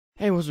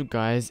Hey, what's up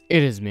guys,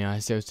 it is me,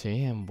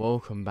 ICOT, and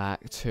welcome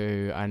back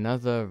to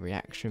another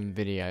reaction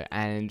video.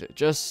 And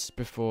just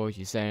before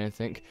you say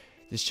anything,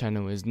 this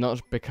channel is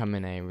not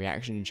becoming a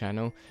reaction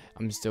channel.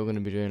 I'm still going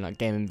to be doing like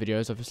gaming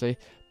videos obviously,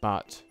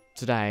 but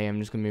today I'm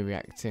just going to be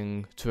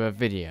reacting to a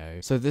video.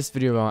 So this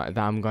video that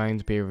I'm going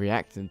to be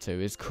reacting to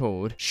is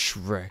called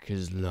Shrek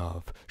is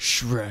Love,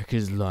 Shrek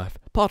is Life,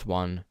 Part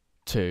 1,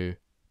 2,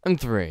 and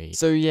 3.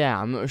 So yeah,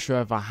 I'm not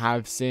sure if I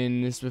have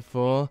seen this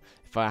before.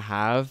 If I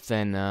have,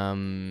 then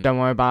don't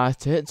worry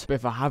about it. But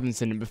if I haven't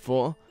seen it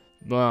before,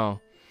 well,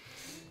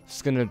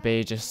 it's gonna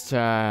be just you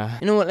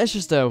know what? Let's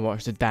just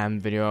watch the damn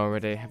video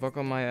already. Have I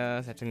got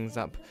my settings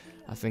up?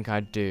 I think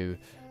I do.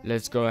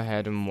 Let's go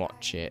ahead and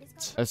watch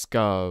it. Let's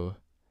go.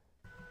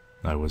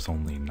 I was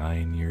only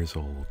 9 years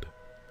old.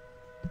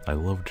 I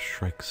loved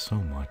Shrek so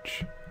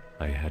much.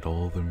 I had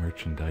all the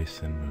merchandise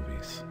and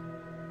movies.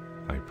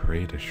 I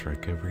prayed to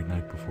Shrek every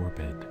night before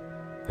bed,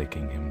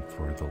 thanking him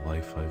for the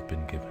life I've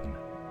been given.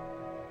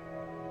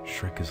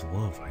 Shrek is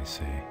love, I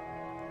say.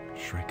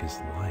 Shrek is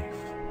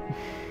life.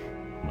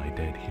 My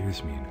dad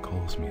hears me and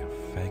calls me a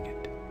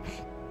faggot.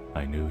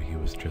 I knew he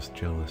was just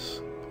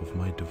jealous of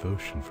my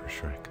devotion for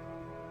Shrek.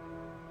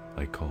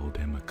 I called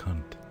him a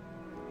cunt.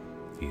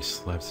 He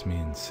slaps me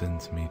and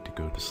sends me to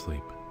go to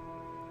sleep.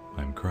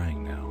 I'm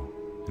crying now,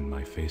 and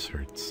my face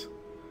hurts.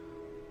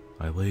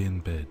 I lay in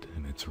bed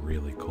and it's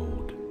really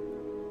cold.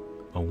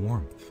 A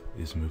warmth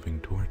is moving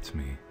towards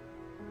me.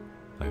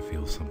 I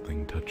feel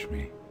something touch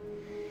me.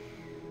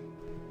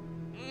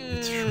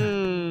 It's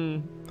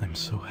Shrek. I'm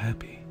so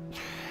happy.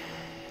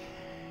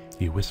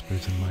 He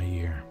whispers in my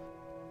ear,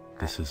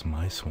 "This is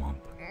my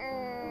swamp."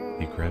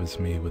 He grabs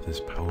me with his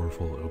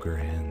powerful ogre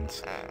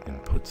hands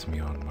and puts me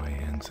on my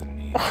hands and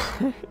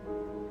knees.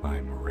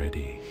 I'm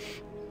ready.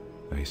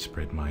 I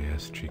spread my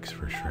ass cheeks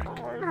for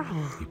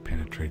Shrek. He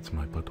penetrates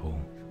my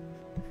butthole.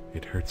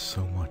 It hurts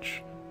so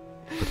much,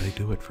 but I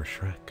do it for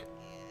Shrek.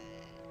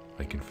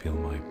 I can feel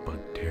my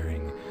butt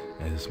tearing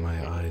as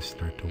my eyes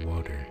start to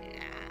water.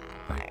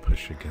 I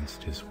push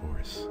against his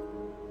force.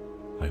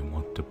 I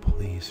want to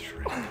please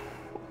Shrek.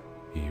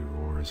 He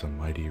roars a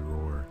mighty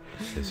roar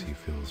as he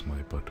fills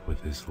my butt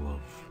with his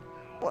love.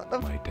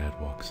 My dad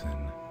walks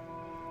in.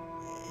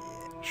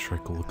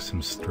 Shrek looks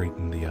him straight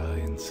in the eye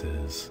and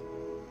says,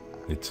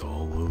 "It's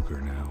all ogre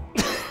now."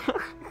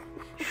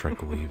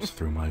 Shrek leaves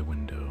through my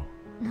window.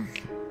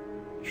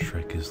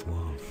 Shrek is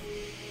love.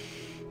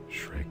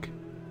 Shrek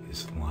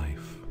is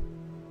life.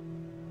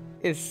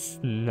 It's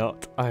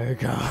not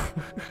ogre.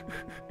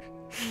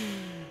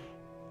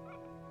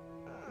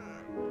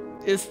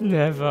 It's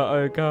never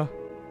ogre.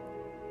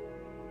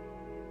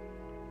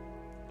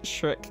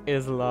 Shrek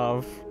is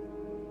love.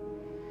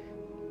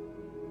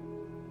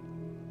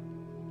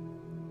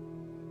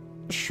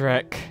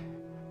 Shrek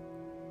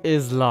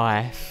is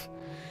life.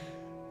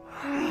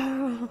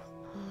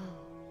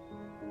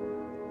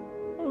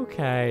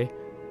 Okay.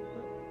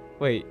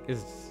 Wait,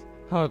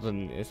 hold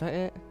on, is that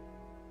it?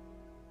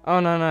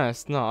 Oh no,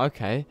 it's not.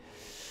 Okay.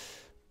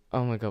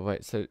 Oh my god,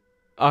 wait, so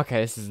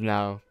okay, this is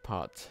now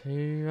part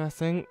 2, I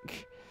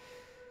think.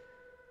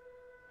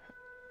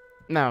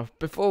 Now,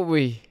 before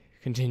we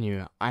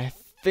continue, I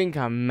think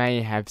I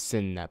may have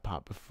seen that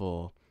part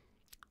before,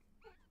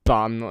 but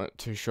I'm not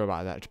too sure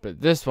about that.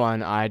 But this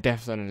one, I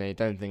definitely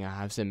don't think I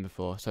have seen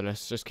before, so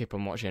let's just keep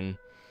on watching.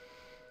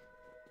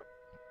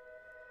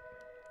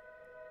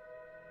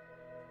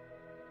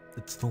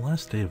 It's the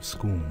last day of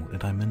school,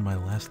 and I'm in my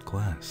last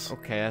class.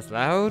 Okay, that's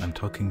loud. I'm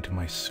talking to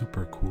my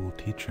super cool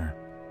teacher.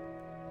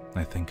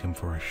 I thank him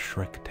for a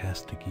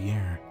Shrek-tastic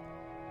year.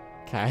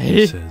 Okay.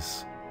 He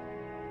says,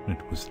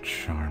 "It was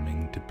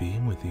charming to be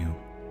with you."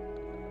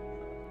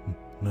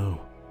 No,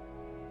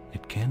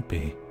 it can't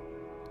be.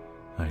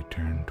 I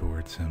turn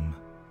towards him.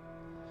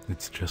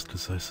 It's just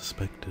as I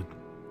suspected.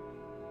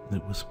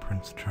 It was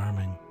Prince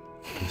Charming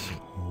this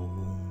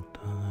whole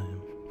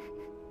time.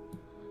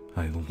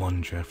 I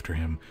lunge after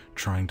him,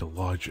 trying to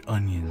lodge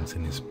onions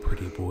in his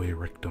pretty boy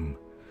rectum,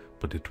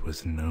 but it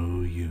was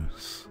no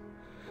use.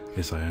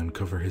 As I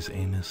uncover his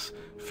anus,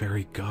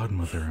 Fairy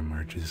Godmother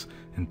emerges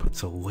and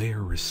puts a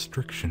layer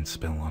restriction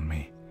spell on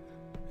me.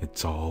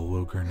 It's all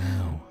ogre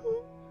now.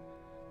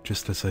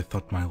 Just as I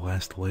thought my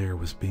last layer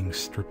was being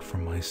stripped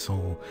from my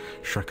soul,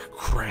 Shrek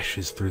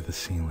crashes through the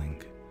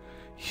ceiling.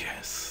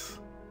 Yes.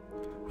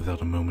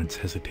 Without a moment's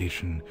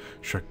hesitation,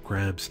 Shrek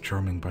grabs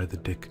Charming by the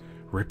dick,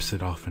 rips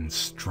it off and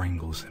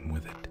strangles him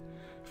with it.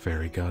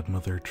 Fairy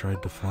Godmother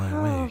tried to fly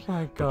away, Oh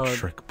my but god.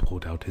 Shrek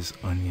pulled out his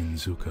onion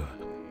zuka.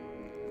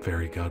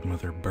 Fairy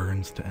Godmother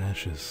burns to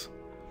ashes.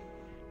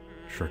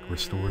 Shrek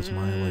restores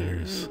my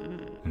layers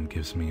and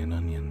gives me an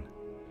onion.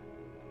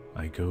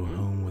 I go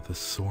home with a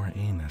sore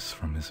anus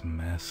from his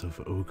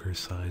massive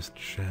ogre-sized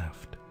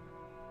shaft.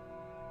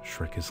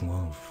 Shrek is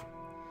love.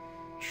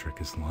 Shrek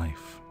is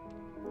life.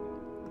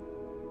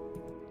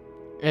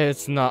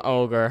 It's not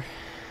ogre.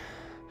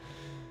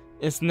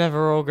 It's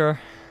never ogre.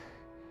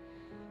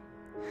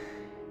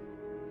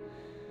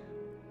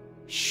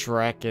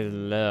 Shrek is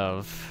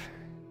love.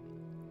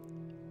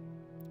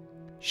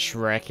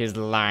 Shrek is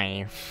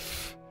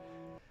life.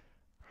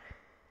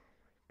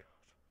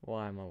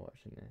 Why am I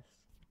watching this?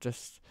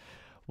 Just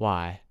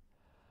why?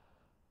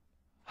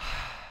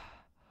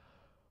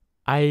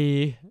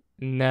 I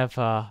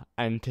never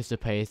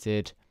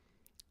anticipated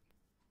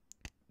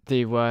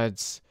the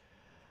words,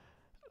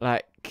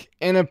 like,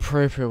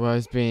 inappropriate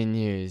words being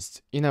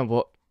used. You know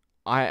what?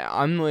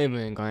 I'm not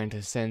even going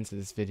to censor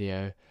this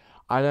video.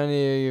 I don't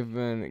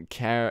even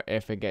care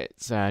if it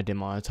gets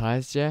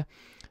demonetized, yeah?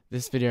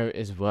 This video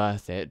is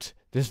worth it.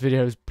 This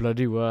video is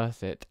bloody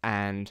worth it,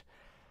 and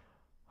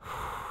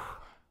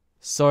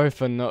sorry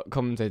for not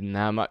commenting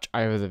that much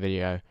over the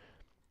video.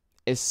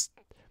 It's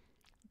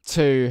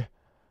too...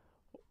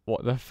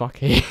 What the fuck?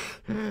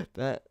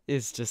 That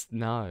is just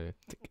no.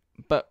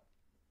 But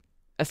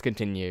let's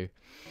continue.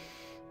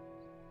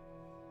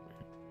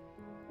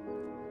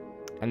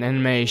 An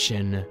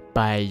animation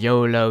by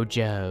YOLO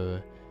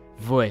Joe,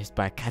 voiced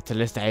by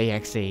Catalyst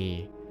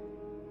AXE,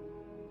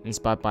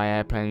 inspired by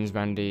Airplanes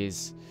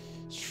Randy's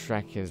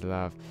Shrek is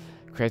Love,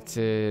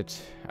 created...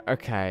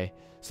 Okay,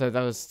 so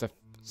that was the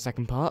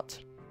second part.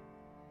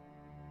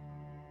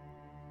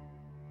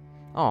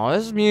 Oh,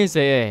 this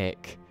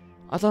music!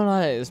 I don't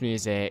like this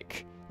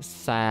music. It's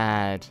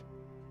sad.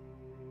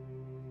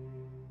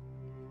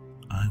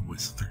 I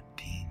was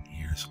 13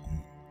 years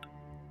old.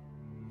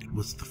 It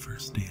was the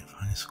first day of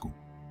high school,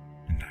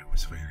 and I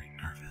was very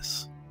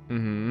nervous.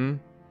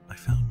 I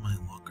found my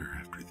locker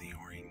after the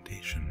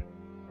orientation,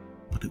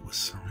 but it was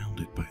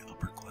surrounded by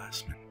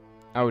upperclassmen.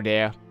 Oh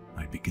dear.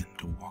 I began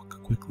to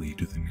walk quickly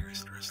to the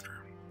nearest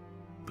restroom,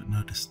 but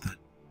noticed that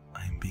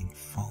I am being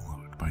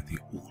followed by the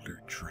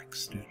older Trek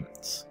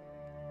students.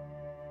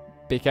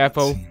 Be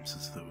careful. It seems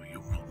as though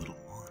you're a little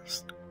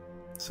lost,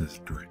 says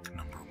Drek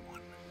number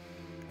 1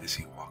 as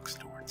he walks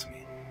towards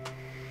me.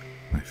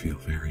 I feel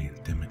very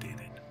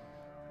intimidated.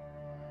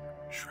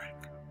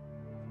 Shrek,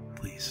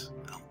 please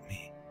help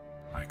me,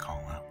 I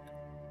call out.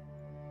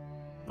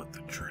 But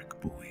the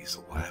Trek bullies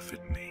laugh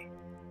at me.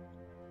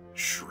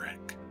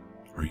 Shrek,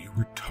 are you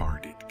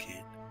retarded,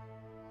 kid?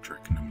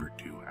 Trek number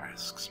 2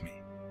 asks me.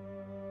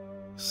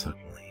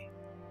 Suddenly,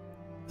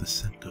 the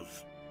scent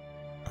of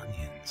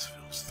onions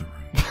fills the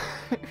room.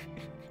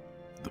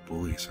 The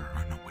bullies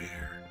are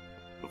unaware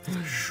of the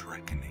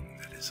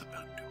Shrekening that is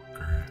about to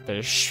occur. The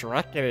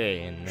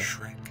Shrekening.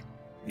 Shrek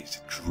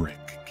is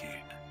Drek,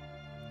 kid.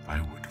 I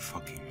would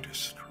fucking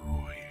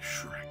destroy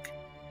Shrek,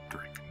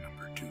 Drek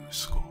number 2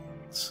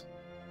 scolds.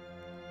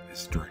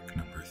 As Drek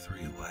number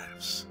 3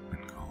 laughs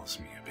and calls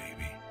me a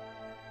baby.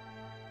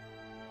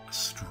 A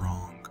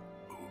strong,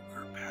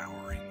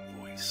 overpowering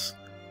voice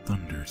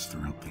thunders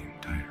throughout the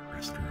entire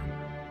restroom.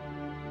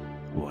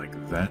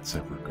 Like that's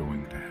ever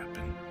going to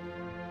happen.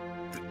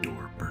 The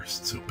door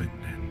bursts open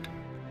and...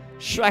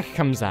 Shrek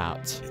comes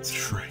out. It's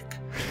Shrek.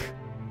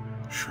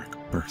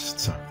 Shrek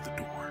bursts out of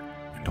the door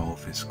and all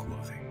of his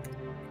clothing,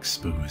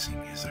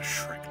 exposing his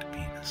Shreked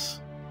penis.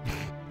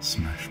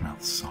 Smash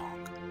Mouth's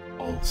song,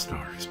 All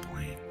Stars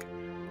playing,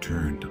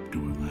 turned up to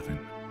 11.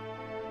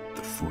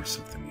 The force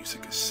of the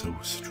music is so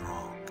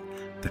strong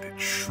that it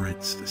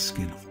shreds the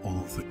skin of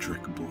all the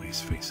Drek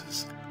bullies'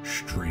 faces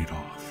straight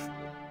off.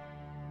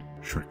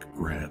 Shrek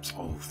grabs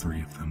all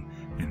 3 of them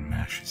and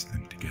mashes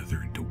them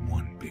together into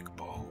one big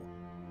ball,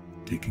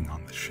 taking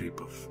on the shape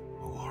of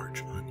a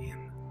large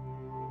onion.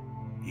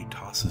 He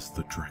tosses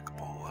the Drek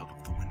ball out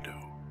of the window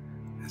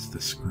as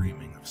the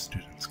screaming of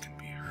students can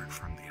be heard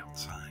from the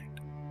outside.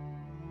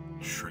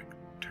 Shrek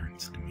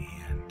turns to me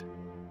and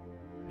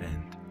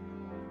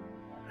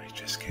I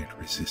just can't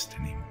resist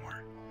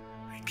anymore.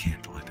 I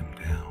can't let him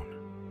down.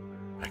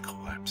 I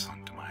collapse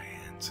onto my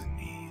hands and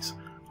knees,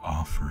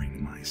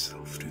 offering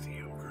myself to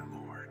the Ogre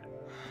Lord.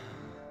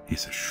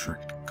 His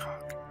Shreked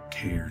cock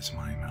tears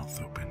my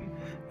mouth open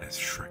as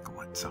Shrek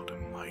lets out a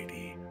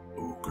mighty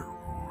ogre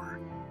roar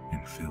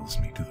and fills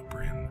me to the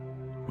brim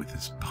with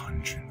his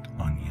pungent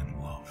onion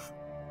love.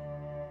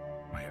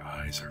 My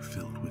eyes are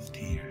filled with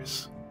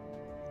tears,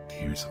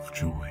 tears of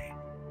joy,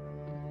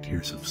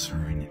 tears of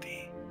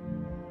serenity,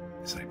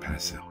 as I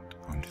pass out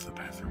onto the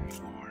bathroom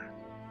floor.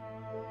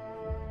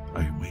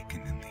 I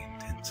awaken in the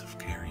intensive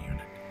care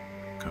unit,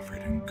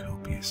 covered in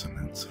copious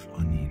amounts of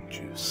onion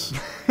juice.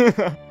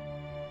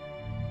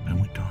 I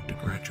went on to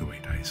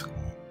graduate high school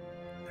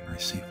and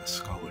receive a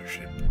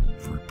scholarship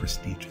for a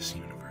prestigious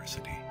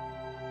university.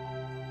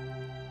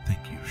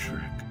 Thank you,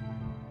 Shrek.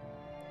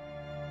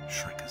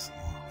 Shrek is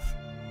love.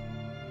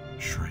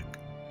 Shrek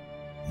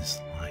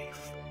is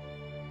life.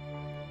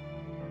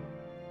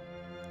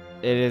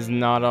 It is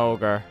not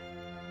ogre.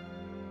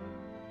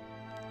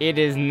 It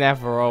is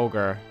never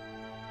ogre.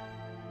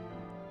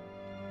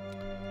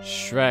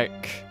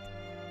 Shrek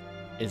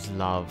is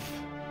love.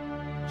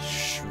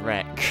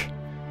 Shrek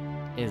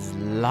is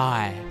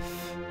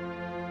life.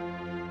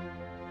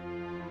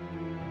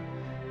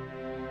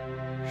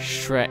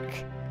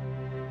 Shrek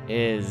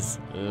is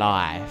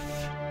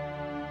life.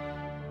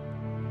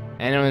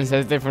 Anyone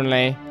says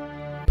differently,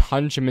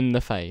 punch him in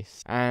the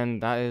face.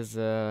 And that is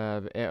it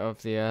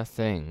of the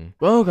thing.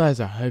 Well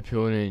guys, I hope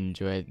you all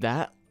enjoyed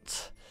that.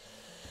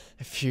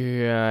 If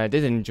you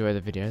did enjoy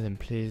the video, then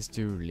please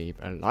do leave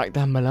a like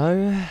down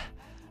below.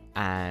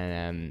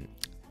 and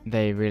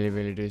they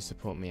really do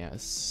support me out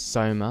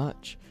so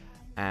much.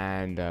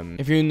 And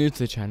if you're new to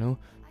the channel,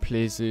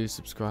 please do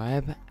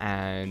subscribe,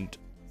 and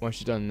once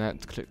you've done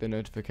that, click the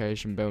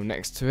notification bell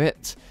next to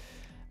it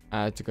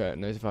to get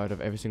notified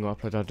of every single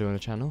upload I do on the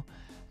channel.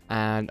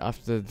 And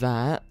after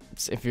that,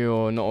 if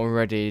you're not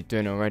already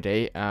doing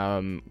already,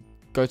 go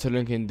to the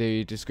link in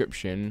the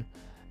description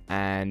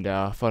and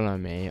follow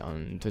me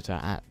on Twitter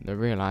at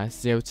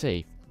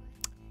TheRealizedCLT.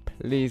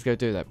 Please go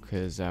do that,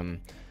 because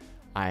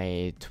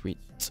I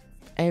tweet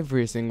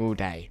every single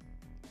day.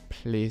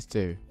 Please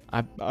do.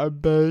 I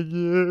beg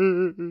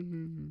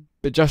you.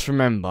 But just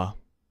remember,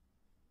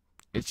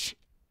 it's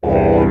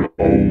All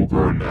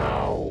Ogre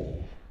Now.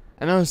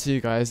 And I'll see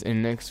you guys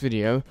in the next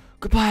video.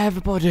 Goodbye,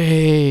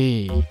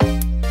 everybody.